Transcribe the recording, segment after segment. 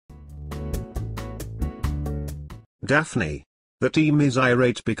Daphne. The team is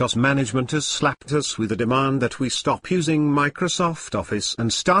irate because management has slapped us with a demand that we stop using Microsoft Office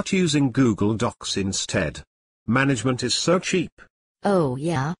and start using Google Docs instead. Management is so cheap. Oh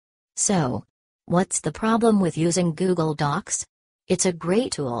yeah? So, what's the problem with using Google Docs? It's a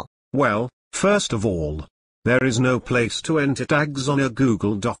great tool. Well, first of all, there is no place to enter tags on a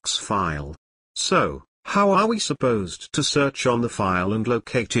Google Docs file. So, how are we supposed to search on the file and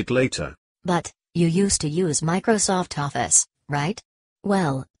locate it later? But, you used to use Microsoft Office, right?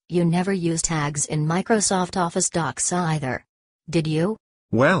 Well, you never use tags in Microsoft Office Docs either. Did you?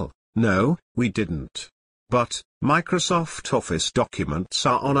 Well, no, we didn't. But, Microsoft Office documents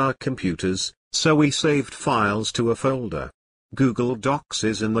are on our computers, so we saved files to a folder. Google Docs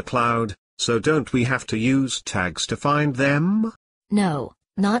is in the cloud, so don't we have to use tags to find them? No,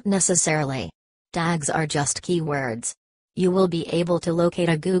 not necessarily. Tags are just keywords. You will be able to locate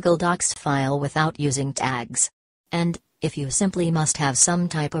a Google Docs file without using tags. And, if you simply must have some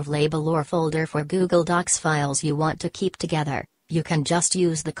type of label or folder for Google Docs files you want to keep together, you can just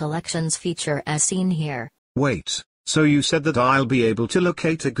use the collections feature as seen here. Wait, so you said that I'll be able to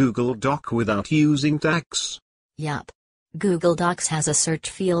locate a Google Doc without using tags? Yup. Google Docs has a search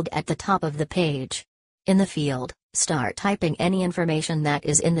field at the top of the page. In the field, start typing any information that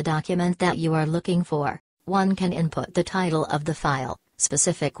is in the document that you are looking for. One can input the title of the file,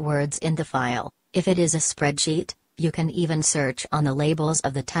 specific words in the file. If it is a spreadsheet, you can even search on the labels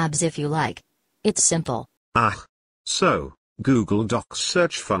of the tabs if you like. It's simple. Ah. So, Google Docs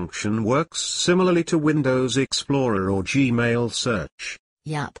search function works similarly to Windows Explorer or Gmail search.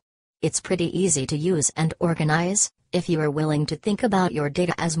 Yup. It's pretty easy to use and organize, if you are willing to think about your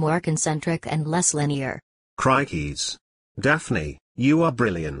data as more concentric and less linear. Crikeys. Daphne, you are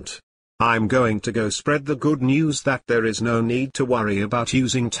brilliant. I'm going to go spread the good news that there is no need to worry about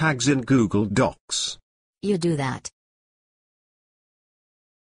using tags in Google Docs. You do that.